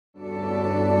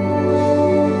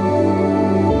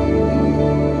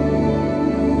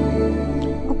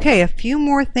Okay, a few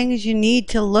more things you need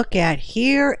to look at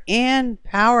here in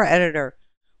Power Editor.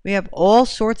 We have all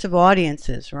sorts of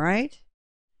audiences, right?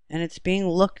 And it's being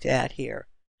looked at here.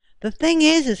 The thing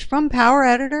is from Power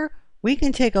Editor, we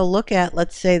can take a look at,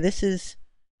 let's say this is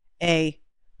a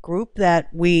group that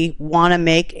we want to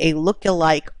make a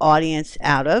lookalike audience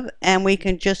out of, and we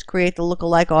can just create the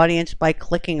lookalike audience by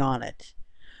clicking on it.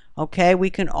 Okay,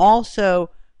 we can also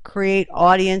create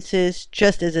audiences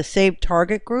just as a saved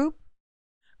target group,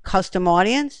 custom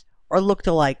audience, or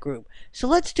lookalike group. So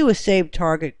let's do a saved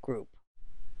target group.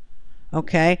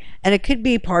 Okay, and it could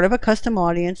be part of a custom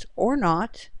audience or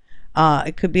not.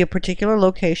 It could be a particular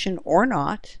location or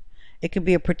not. It could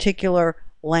be a particular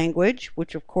language,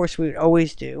 which of course we would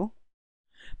always do.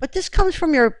 But this comes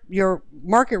from your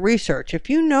market research. If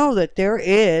you know that there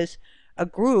is a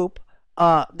group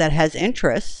that has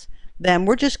interests, then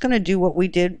we're just going to do what we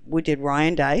did. We did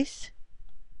Ryan Deiss.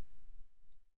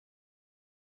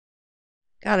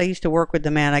 God, I used to work with the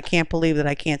man. I can't believe that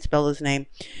I can't spell his name.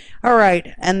 All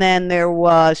right, and then there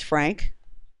was Frank.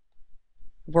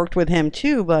 Worked with him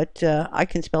too, but I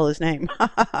can spell his name.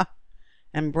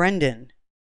 And Brendan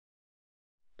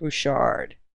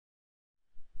Bouchard.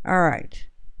 All right,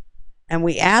 and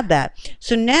we add that.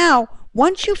 So now,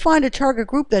 once you find a target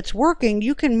group that's working,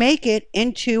 you can make it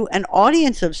into an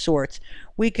audience of sorts.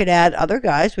 We could add other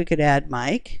guys. We could add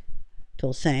Mike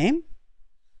Tilsame.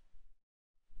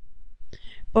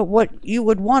 But what you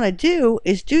would want to do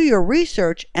is do your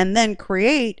research and then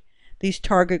create these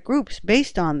target groups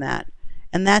based on that.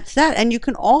 And that's that. And you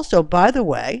can also, by the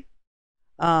way,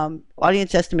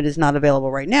 audience estimate is not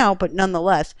available right now, but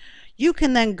nonetheless, you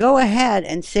can then go ahead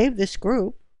and save this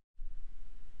group.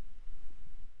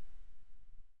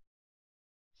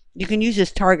 You can use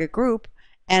this target group,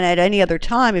 and at any other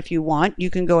time, if you want, you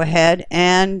can go ahead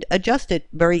and adjust it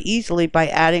very easily by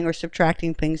adding or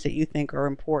subtracting things that you think are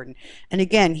important. And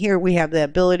again, here we have the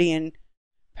ability in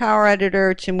Power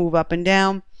Editor to move up and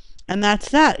down, and that's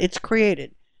that. It's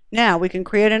created. Now we can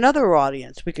create another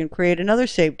audience. We can create another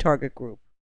saved target group.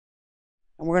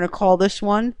 And we're going to call this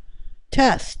one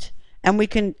Test. And we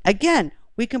can, again,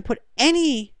 we can put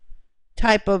any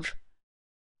type of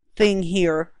thing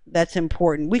here that's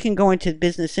important. We can go into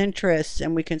business interests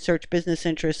and we can search business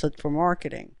interests for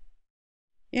marketing.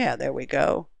 Yeah, there we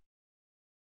go.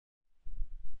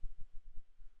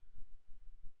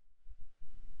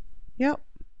 Yep.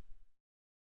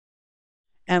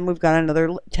 And we've got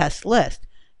another test list.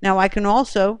 Now I can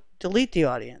also delete the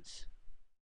audience.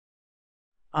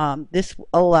 This will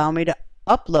allow me to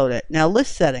upload it. Now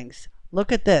list settings.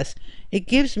 Look at this. It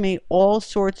gives me all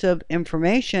sorts of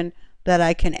information that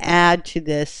I can add to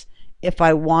this if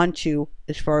I want to,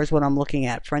 as far as what I'm looking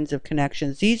at. Friends of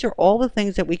connections. These are all the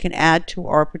things that we can add to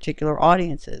our particular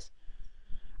audiences.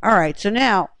 All right, so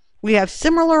now we have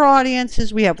similar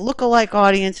audiences, we have lookalike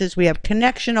audiences, we have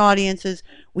connection audiences,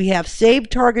 we have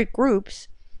saved target groups.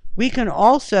 We can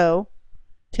also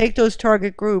take those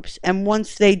target groups, and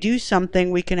once they do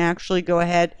something, we can actually go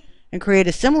ahead and create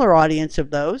a similar audience of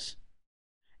those.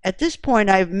 At this point,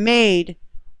 I've made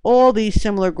all these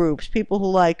similar groups, people who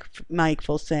like Mike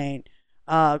Filsaime.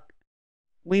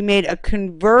 We made a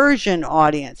conversion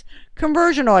audience.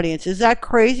 Conversion audience, is that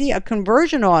crazy? A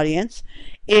conversion audience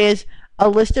is a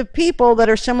list of people that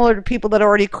are similar to people that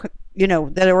already,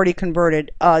 that already converted.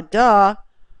 We're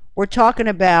talking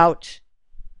about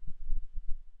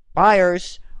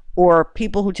buyers or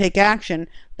people who take action.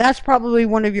 That's probably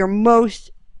one of your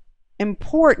most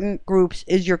important groups,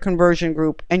 is your conversion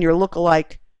group and your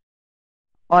lookalike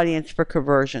audience for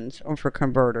conversions or for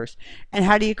converters. And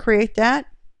how do you create that?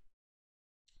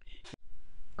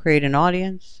 Create an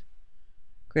audience,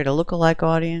 create a lookalike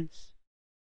audience,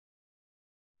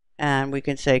 and we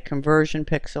can say conversion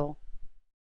pixel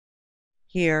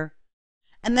here.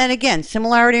 And then again,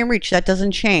 similarity and reach, that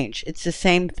doesn't change. It's the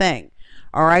same thing.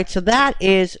 All right, so that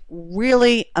is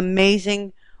really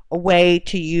amazing, a way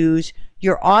to use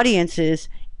your audiences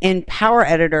in Power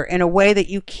Editor in a way that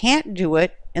you can't do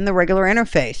it in the regular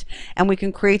interface. And we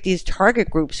can create these target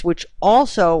groups, which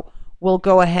also will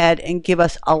go ahead and give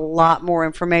us a lot more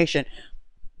information.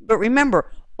 But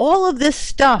remember, all of this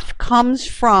stuff comes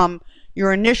from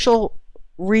your initial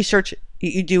research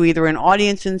you do either in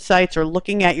Audience Insights or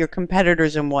looking at your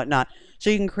competitors and whatnot. So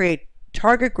you can create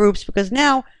target groups, because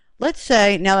now, let's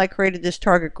say, now that I created this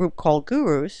target group called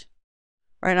Gurus,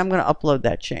 right, I'm going to upload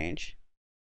that change.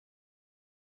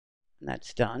 And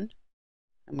that's done.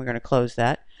 And we're going to close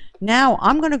that. Now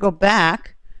I'm going to go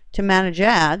back to Manage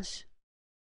Ads.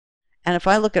 And if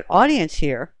I look at Audience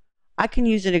here, I can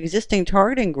use an existing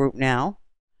targeting group now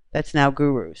that's now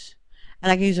Gurus.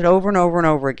 and I can use it over and over and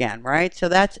over again, right? So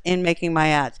that's in making my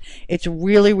ads. It's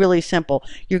really, really simple.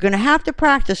 You're going to have to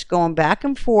practice going back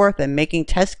and forth and making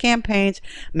test campaigns,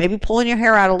 maybe pulling your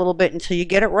hair out a little bit until you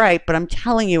get it right, but I'm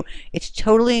telling you, it's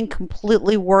totally and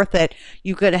completely worth it.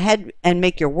 You go ahead and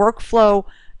make your workflow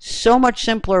so much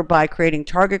simpler by creating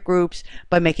target groups,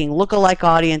 by making lookalike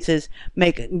audiences,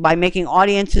 by making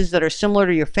audiences that are similar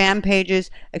to your fan pages,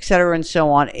 etc. and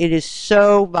so on. It is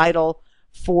so vital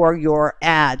for your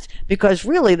ads, because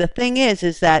really the thing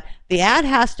is that the ad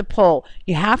has to pull.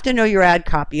 You have to know your ad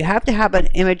copy. You have to have an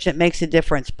image that makes a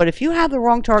difference. But if you have the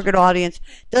wrong target audience,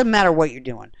 it doesn't matter what you're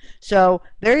doing. So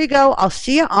there you go. I'll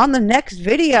see you on the next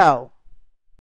video.